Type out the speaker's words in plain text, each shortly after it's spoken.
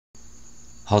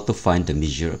How to find the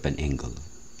measure of an angle.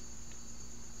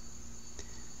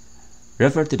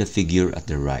 Refer to the figure at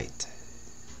the right.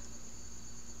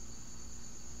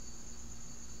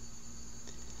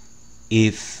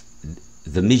 If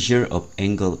the measure of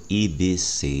angle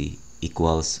EBC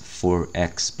equals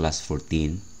 4x plus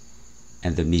 14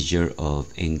 and the measure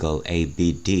of angle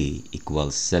ABD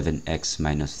equals 7x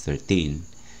minus 13,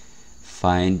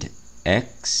 find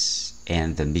x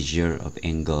and the measure of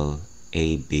angle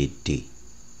ABD.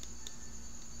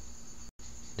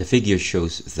 The figure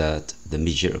shows that the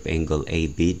measure of angle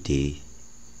ABD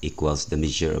equals the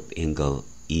measure of angle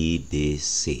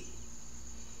EBC.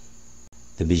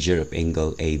 The measure of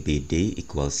angle ABD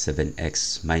equals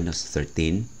 7x minus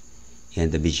 13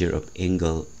 and the measure of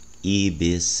angle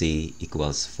EBC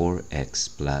equals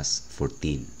 4x plus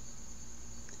 14.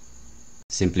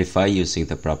 Simplify using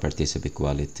the properties of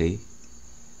equality.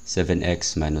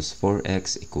 7x minus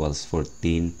 4x equals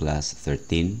 14 plus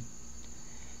 13.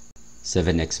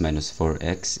 7x minus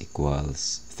 4x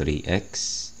equals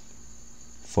 3x.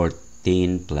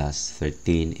 14 plus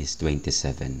 13 is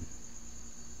 27.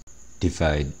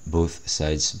 Divide both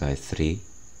sides by 3.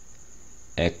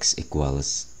 X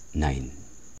equals 9.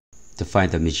 To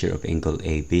find the measure of angle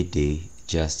ABD,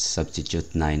 just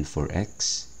substitute 9 for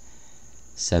x.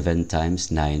 7 times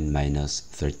 9 minus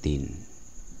 13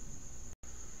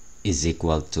 is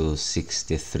equal to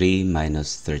 63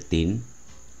 minus 13.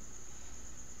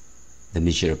 The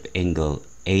measure of angle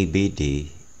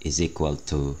ABD is equal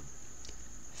to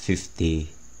 50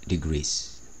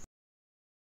 degrees.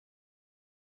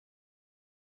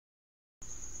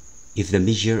 If the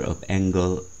measure of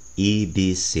angle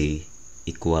EBC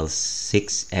equals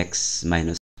 6x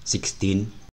minus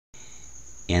 16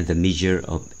 and the measure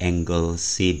of angle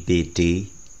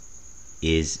CBD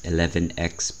is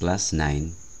 11x plus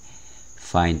 9,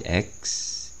 find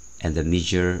x and the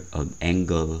measure of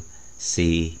angle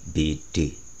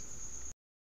CBD.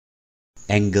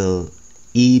 Angle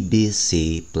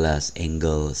EBC plus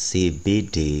angle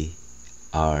CBD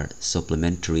are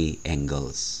supplementary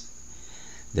angles.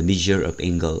 The measure of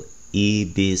angle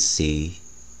EBC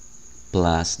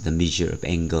plus the measure of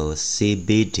angle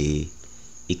CBD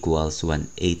equals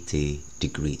 180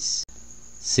 degrees.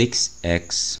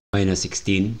 6x minus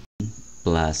 16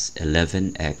 plus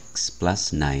 11x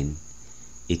plus 9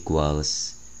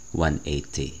 equals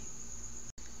 180.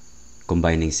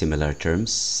 Combining similar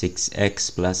terms,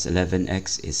 6x plus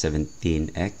 11x is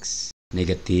 17x.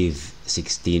 Negative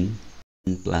 16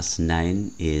 plus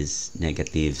 9 is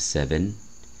negative 7.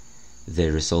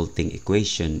 The resulting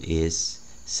equation is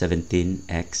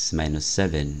 17x minus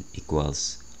 7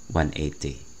 equals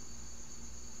 180.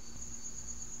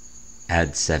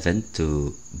 Add 7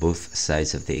 to both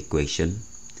sides of the equation.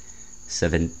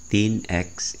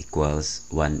 17x equals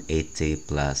 180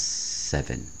 plus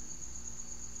 7.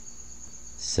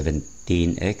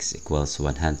 17x equals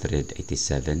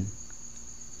 187.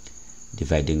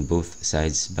 Dividing both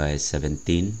sides by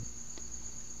 17,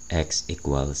 x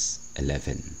equals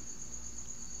 11.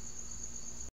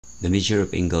 The measure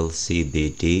of angle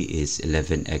CBD is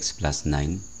 11x plus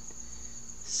 9.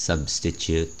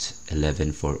 Substitute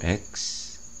 11 for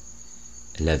x.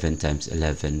 11 times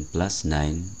 11 plus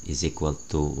 9 is equal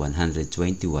to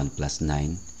 121 plus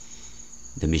 9.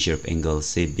 The measure of angle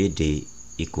CBD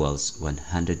equals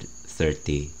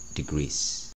 130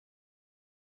 degrees.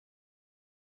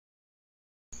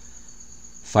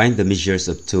 Find the measures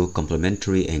of two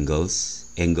complementary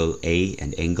angles, angle A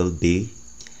and angle B.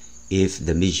 If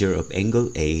the measure of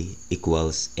angle A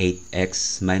equals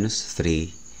 8x minus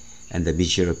 3 and the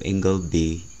measure of angle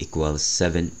B equals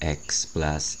 7x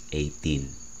plus 18.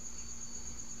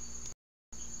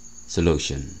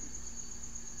 Solution.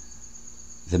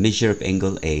 The measure of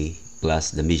angle A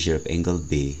plus the measure of angle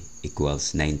B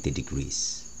equals 90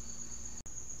 degrees.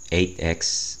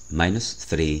 8x minus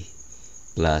 3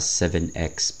 plus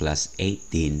 7x plus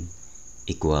 18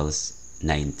 equals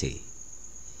 90.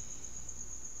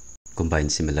 Combine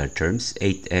similar terms.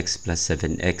 8x plus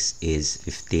 7x is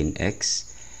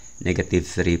 15x. Negative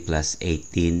 3 plus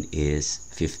 18 is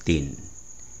 15.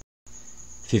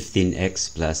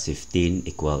 15x plus 15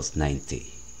 equals 90.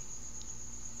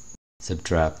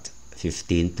 Subtract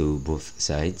 15 to both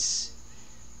sides.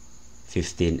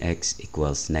 15x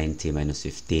equals 90 minus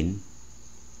 15.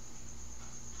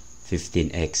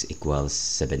 15x equals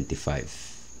 75.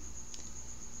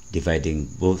 Dividing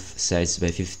both sides by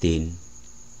 15,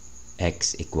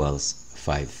 x equals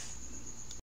 5.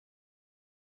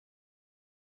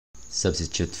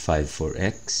 Substitute 5 for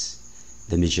x.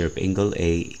 The measure of angle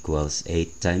A equals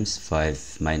 8 times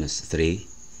 5 minus 3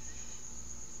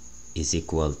 is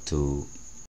equal to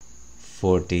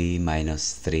 40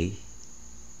 minus 3.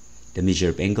 The measure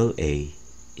of angle A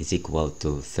is equal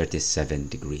to 37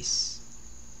 degrees.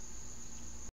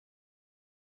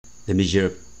 The measure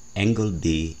of angle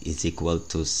B is equal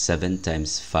to 7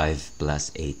 times 5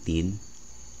 plus 18,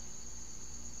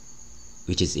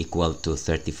 which is equal to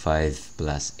 35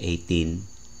 plus 18.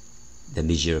 The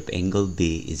measure of angle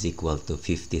B is equal to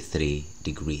 53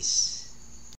 degrees.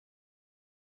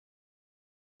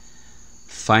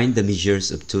 Find the measures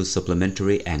of two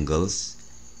supplementary angles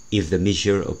if the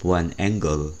measure of one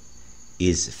angle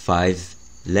is 5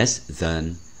 less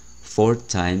than 4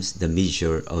 times the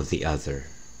measure of the other.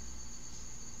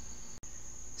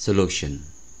 Solution.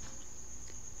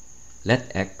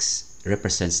 Let x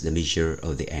represents the measure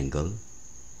of the angle.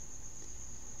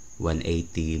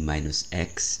 180 minus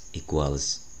x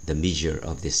equals the measure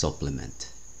of the supplement.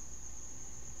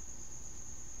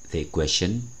 The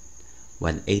equation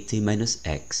 180 minus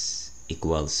x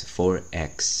equals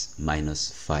 4x minus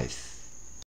 5.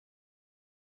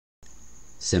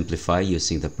 Simplify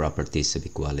using the properties of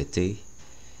equality.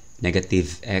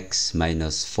 Negative x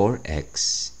minus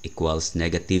 4x equals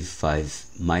negative 5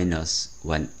 minus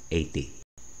 180.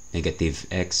 Negative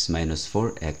x minus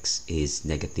 4x is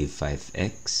negative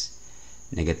 5x.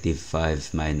 Negative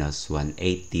 5 minus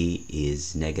 180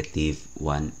 is negative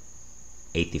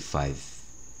 185.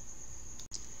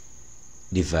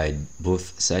 Divide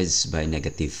both sides by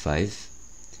negative 5.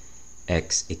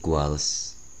 X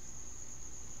equals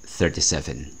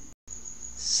 37.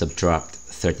 Subtract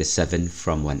 37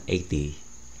 from 180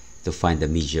 to find the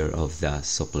measure of the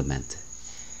supplement.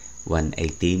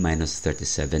 180 minus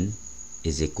 37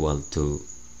 is equal to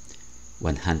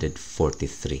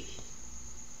 143.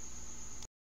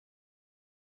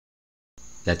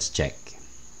 Let's check.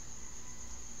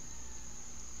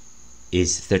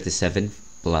 Is 37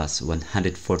 plus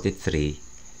 143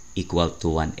 equal to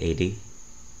 180?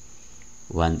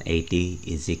 180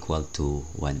 is equal to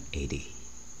 180.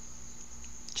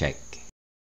 Check.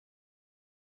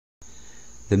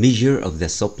 The measure of the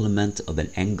supplement of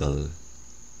an angle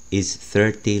is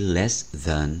 30 less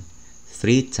than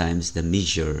 3 times the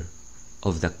measure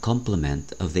of the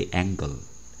complement of the angle.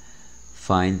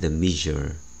 Find the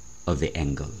measure of the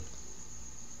angle.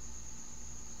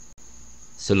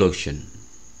 Solution.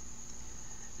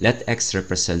 Let x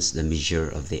represents the measure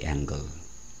of the angle.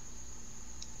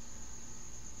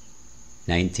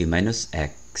 90 minus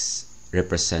x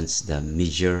represents the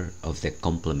measure of the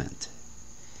complement.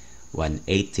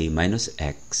 180 minus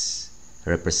x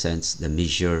represents the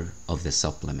measure of the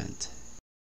supplement.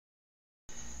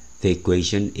 The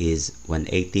equation is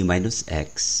 180 minus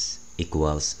x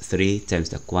equals 3 times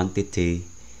the quantity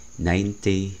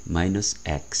 90 minus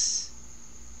x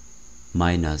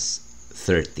minus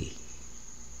 30.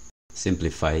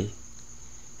 Simplify.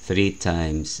 3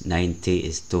 times 90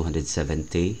 is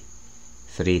 270.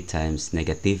 3 times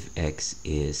negative x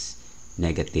is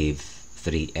negative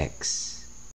 3x.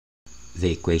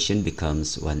 The equation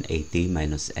becomes 180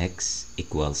 minus x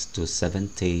equals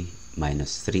 270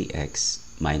 minus 3x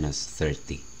minus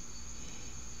 30.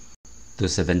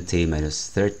 270 minus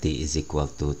 30 is equal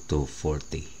to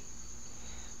 240.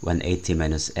 180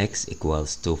 minus x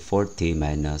equals 240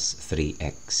 minus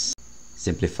 3x.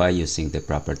 Simplify using the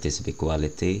properties of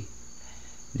equality.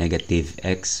 Negative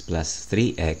x plus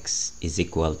 3x is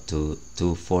equal to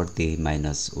 240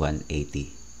 minus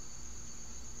 180.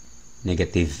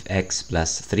 Negative x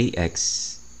plus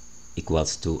 3x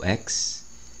equals 2x.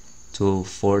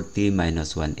 240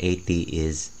 minus 180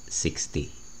 is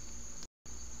 60.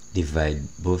 Divide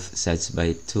both sides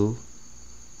by 2.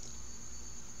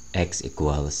 X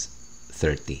equals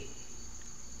 30.